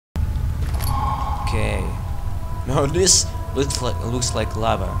No, this looks like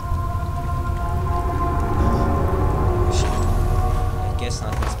lava. I guess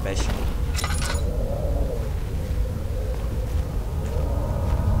nothing special.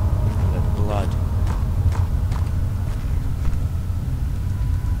 The blood.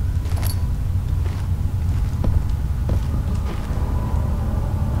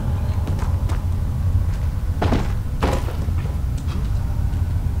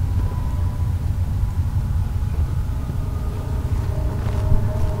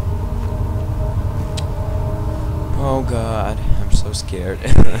 Oh god, I'm so scared.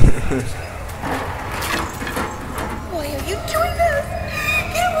 Why are you doing this?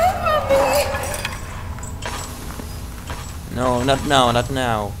 Get away from me! No, not now, not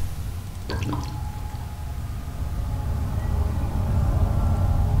now.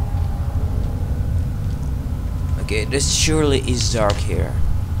 Okay, this surely is dark here.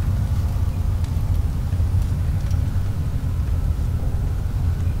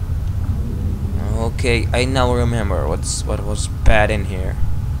 Okay, I now remember what was bad in here.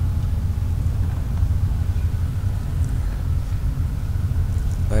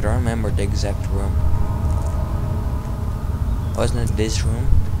 But I don't remember the exact room. Wasn't it this room?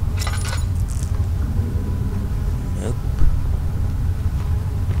 Nope.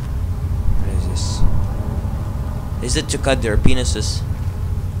 What is this? Is it to cut their penises?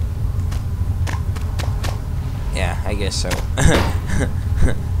 Yeah, I guess so.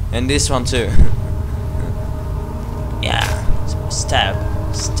 And this one too. Yeah, stab,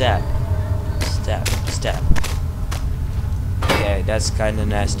 stab, stab, stab. Okay, that's kinda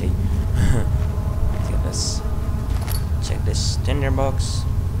nasty. Okay, let's check this tinderbox.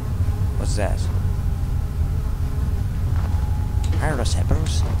 What's that? Are those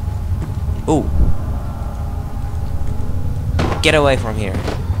peppers? Ooh. Get away from here.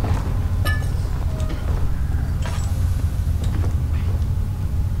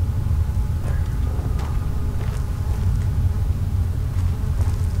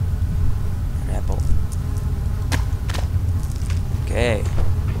 Okay.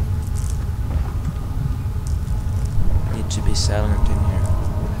 Need to be silent in here.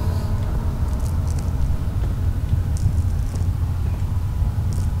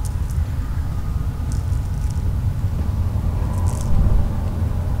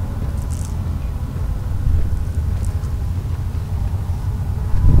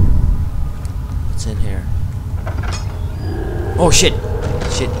 What's in here? Oh shit!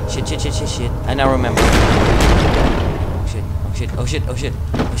 Shit! Shit! Shit! Shit! Shit! Shit! I now remember. Oh shit, oh shit,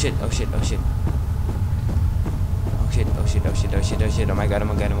 oh shit, oh shit, oh shit. Oh shit, oh shit, oh shit, oh shit, oh shit, oh my god, oh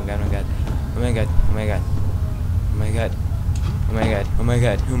my god, oh my god, oh my god. Oh my god, oh my god. Oh my god. Oh my god, oh my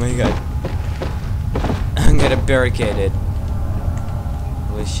god, oh my god. I'm gonna barricade it.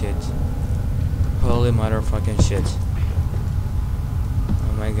 Holy shit. Holy motherfucking shit.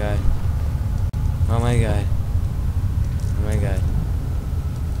 Oh my god. Oh my god. Oh my god.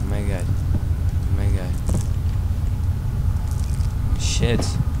 Oh my god. Oh my god. Shit.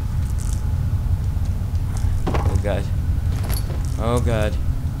 Oh god. Oh god.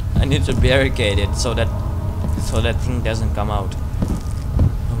 I need to barricade it so that thing doesn't come out.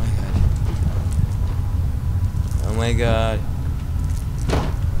 Oh my god. Oh my god.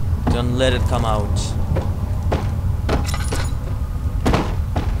 Don't let it come out.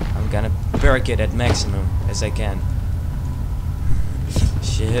 I'm gonna barricade at maximum as I can.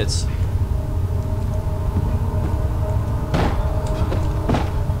 Shit.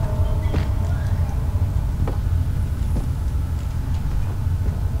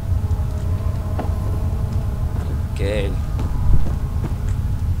 Okay.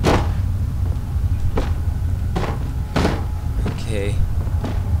 Okay.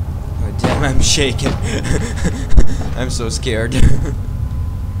 Oh damn, I'm shaking. I'm so scared.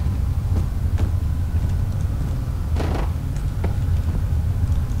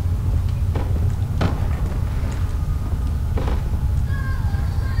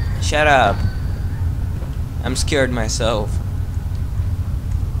 Shut up. I'm scared myself.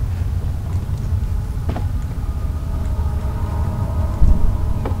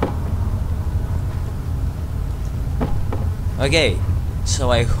 Okay,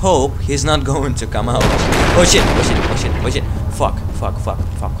 so I hope he's not going to come out. Oh shit, oh shit, oh shit, oh shit. Fuck, fuck, fuck,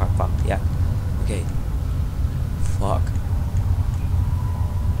 fuck, fuck, fuck. Yeah. Okay. Fuck.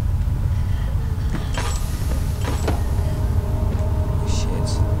 Shit.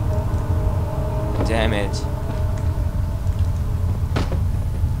 Damn it.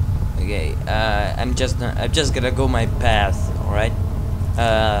 Okay, I'm just gonna go my path, alright?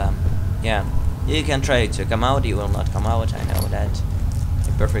 Yeah. You can try to come out, you will not come out, I know that.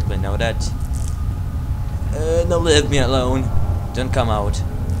 I perfectly know that. No, leave me alone. Don't come out.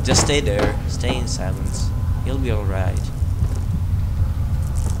 Just stay there. Stay in silence. You'll be alright.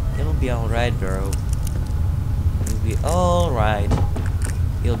 You'll be alright, bro. You'll be alright.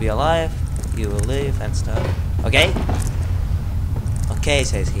 You'll be alive. You will live and stuff. Okay? Okay,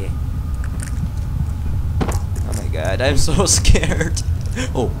 says he. Oh my god, I'm so scared.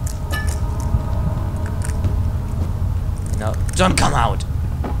 Oh. No, don't come out.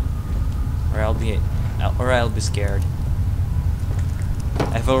 Or I'll be scared.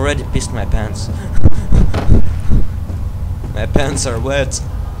 I've already pissed my pants. My pants are wet.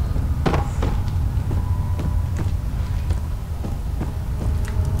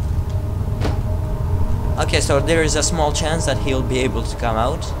 Okay, so there is a small chance that he'll be able to come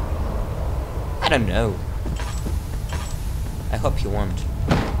out. I don't know. I hope he won't.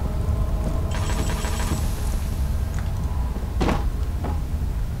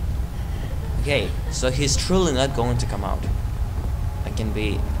 Okay, so he's truly not going to come out. I can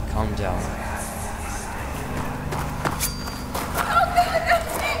be calmed down.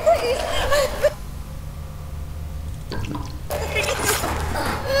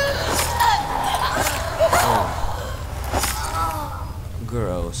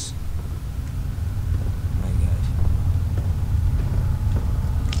 Gross. Oh my god.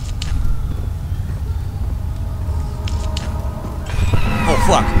 Oh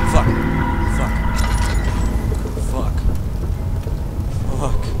fuck, fuck, fuck, fuck,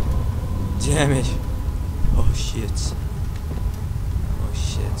 fuck. Damn it. Oh shit. Oh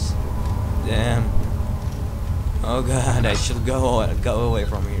shit. Damn. Oh god, I should go away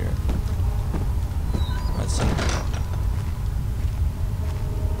from here. What's in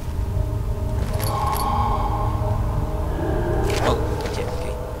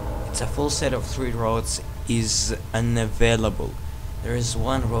a full set of 3 rods is unavailable. There is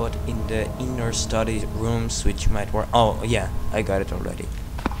 1 rod in the inner study rooms which might work. Oh yeah, I got it already.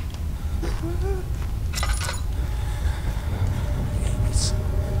 I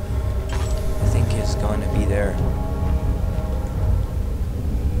think it's going to be there.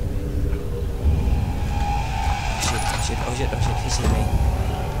 Shit, oh shit, oh shit, he's in me.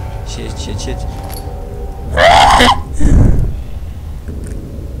 Shit. Shit.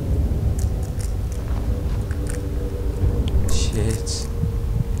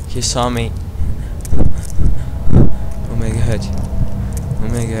 He saw me. Oh my god. Oh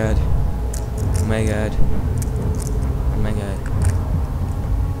my god. Oh my god. Oh my god.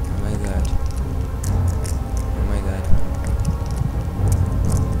 Oh my god. Oh my god.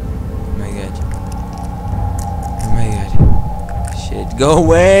 Oh my god. Oh my god. Shit. Go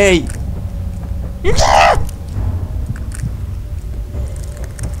away!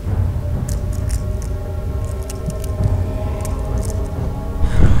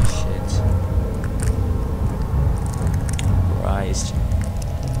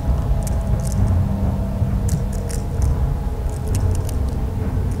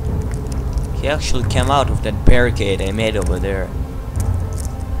 He actually came out of that barricade I made over there.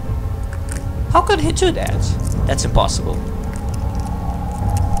 How could he do that? That's impossible.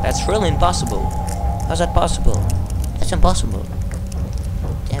 That's really impossible. How's that possible? That's impossible.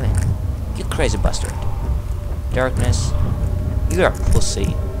 Damn it. You crazy bastard. Darkness. You're a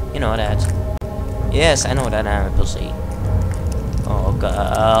pussy. You know that. Yes, I know that I'm a pussy. Oh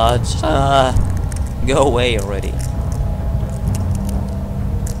god. Go away already.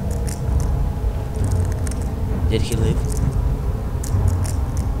 Did he leave?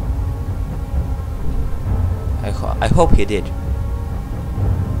 I hope he did.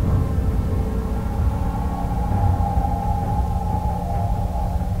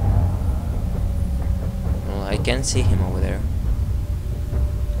 Well, I can see him over there.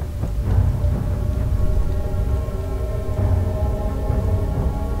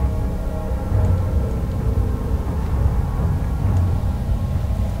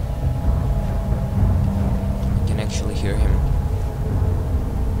 Hear him.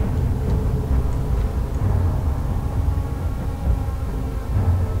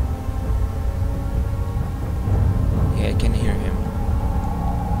 Yeah, I can hear him.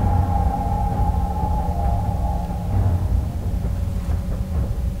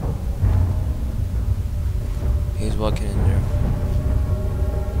 He's walking in there.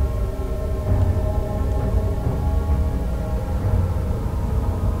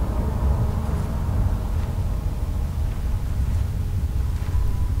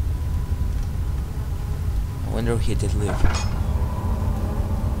 I wonder if he did leave.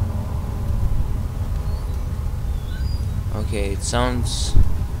 Okay, it sounds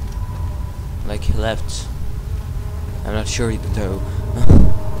like he left. I'm not sure though.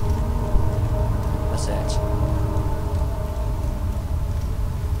 What's that?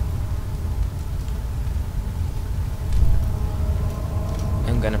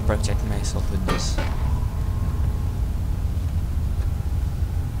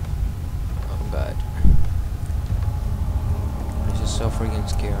 freaking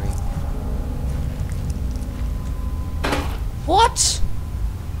scary. What?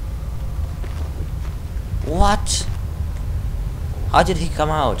 What? How did he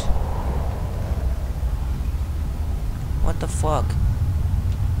come out? What the fuck?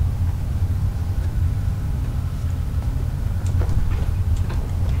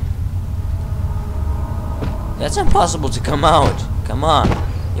 That's impossible to come out. Come on.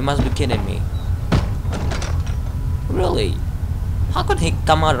 You must be kidding me. Really? How could he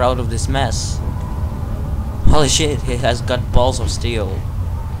come out of this mess? Holy shit, he has got balls of steel.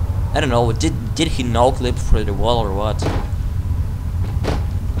 I don't know, did he noclip through the wall or what?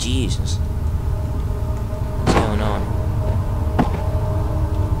 Jesus. What's going on?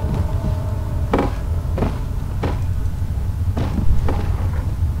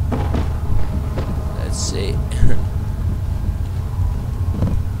 Let's see.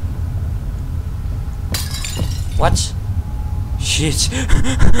 What? Shit.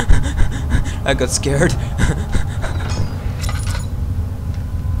 I got scared.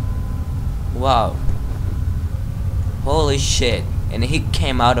 Wow. Holy shit. And he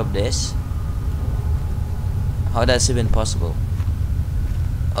came out of this? How that's even possible?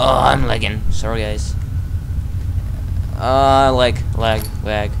 Oh, I'm lagging. Sorry guys. Lag.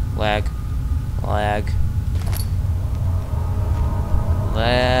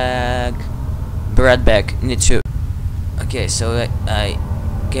 Be right back. Need to. Okay, so I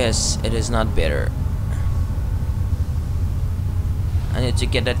guess it is not better. I need to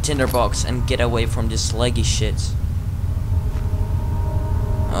get that tinderbox and get away from this laggy shit.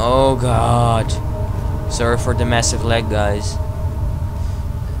 Oh god. Sorry for the massive lag, guys.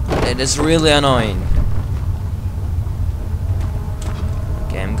 It is really annoying.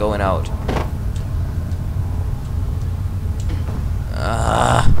 Okay, I'm going out.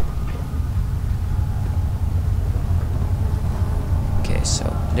 Okay, so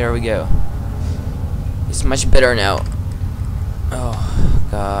there we go. It's much better now. Oh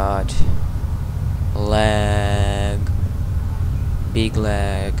god. Lag. Big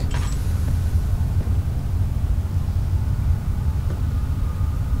lag.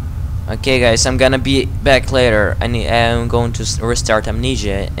 Okay guys, I'm gonna be back later. I'm going to restart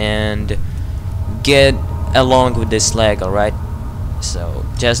Amnesia and get along with this lag, alright? So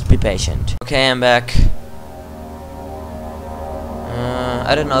just be patient. Okay, I'm back.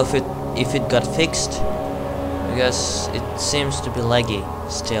 I don't know if it got fixed, because it seems to be laggy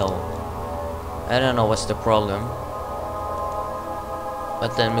still. I don't know what's the problem.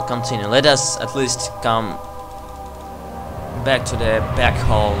 But then we continue. Let us at least come back to the back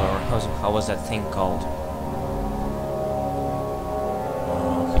hall, or how was that thing called?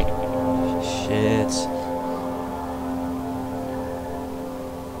 Oh, shit.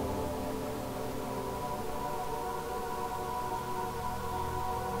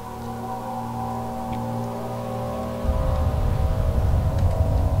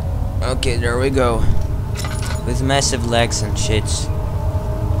 Okay, there we go. With massive lags and shits.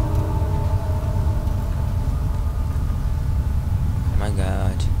 Oh my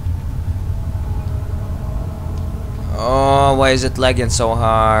god. Oh, why is it lagging so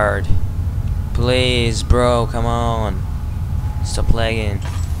hard? Please, bro, come on. Stop lagging.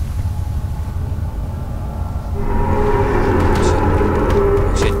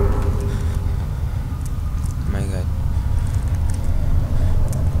 Shit. Oh my god.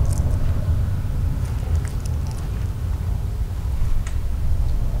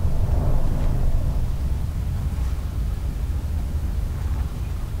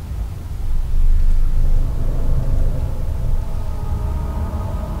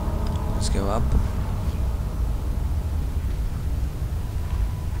 Let's go up.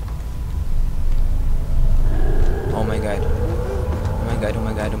 Oh my god. Oh my god, oh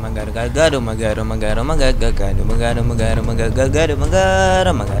my god, oh my god, oh my god, oh my god, oh my god, oh my god, oh my god, oh my god, oh my god, oh my god, oh my god, oh my god,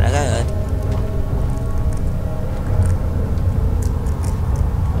 oh my god.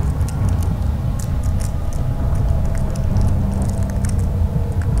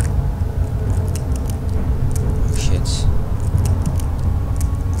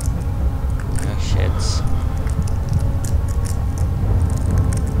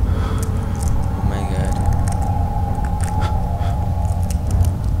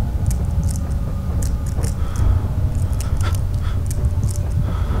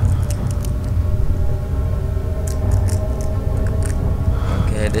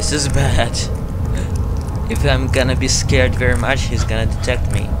 This is bad. If I'm gonna be scared very much, he's gonna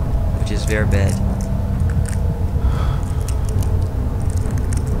detect me, which is very bad.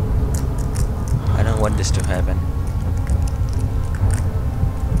 I don't want this to happen.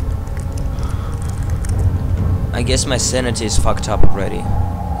 I I guess my sanity is fucked up already.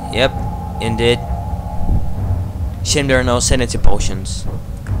 Yep, indeed. Shame there are no sanity potions.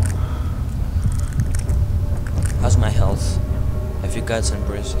 How's my health? A few cuts and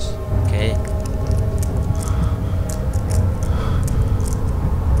bruises. Okay.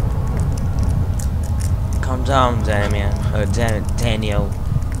 Calm down, Daniel.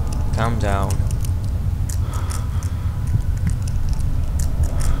 Calm down.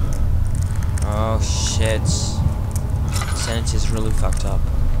 Oh shit. Sanity is really fucked up.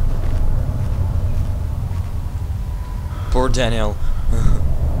 Poor Daniel.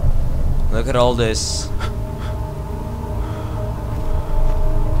 Look at all this.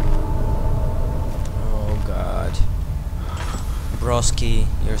 Oh god. Broski,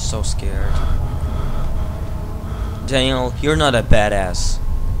 you're so scared. Daniel, you're not a badass.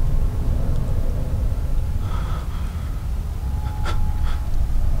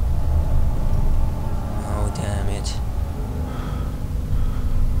 Oh damn it.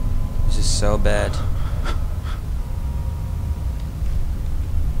 This is so bad.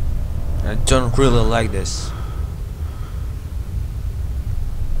 I don't really like this.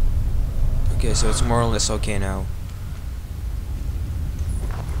 Okay, so it's more or less okay now.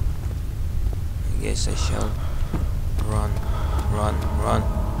 I guess I shall run.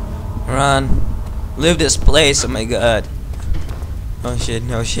 Leave this place, oh my god. Oh shit,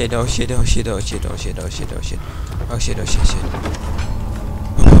 no shit, oh shit. Oh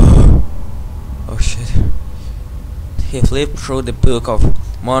shit. He flipped through the book of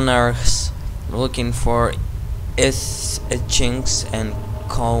monarchs looking for etchings and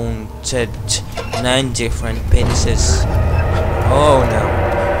counted 9 different penises. Oh no.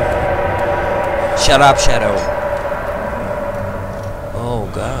 Shut up, Shadow. Oh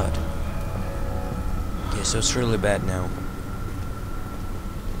god. Yeah, so it's really bad now.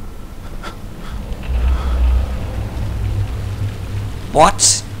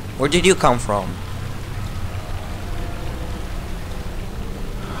 What? Where did you come from?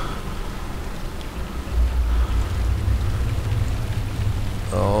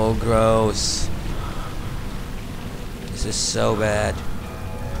 Oh, gross. This is so bad.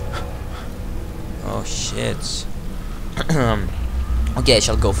 Oh, shit. Okay, I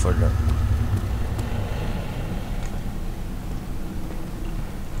shall go further.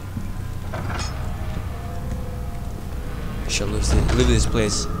 I shall leave this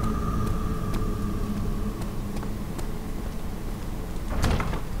place.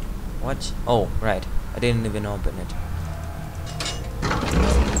 What? Oh, right. I didn't even open it.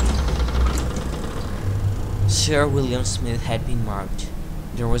 Sir William Smith had been marked.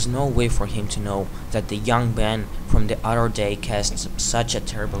 There was no way for him to know that the young man from the other day cast such a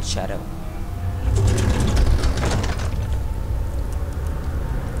terrible shadow.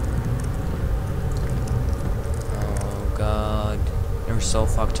 Oh god, you're so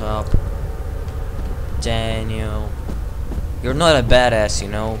fucked up. Daniel, you're not a badass, you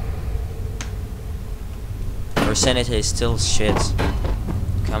know. Your sanity is still shit.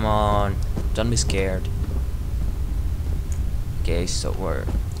 Come on, don't be scared. Okay, so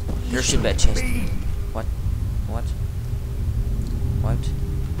there should be a chest. What?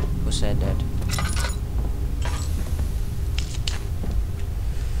 Who said that?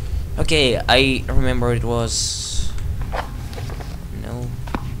 Okay, I remember it was... No.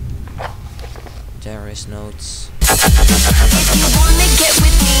 There is notes. If you wanna get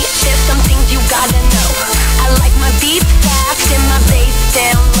with me, there's some things you gotta know. I like my beat fast and my bass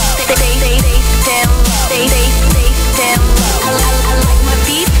down low.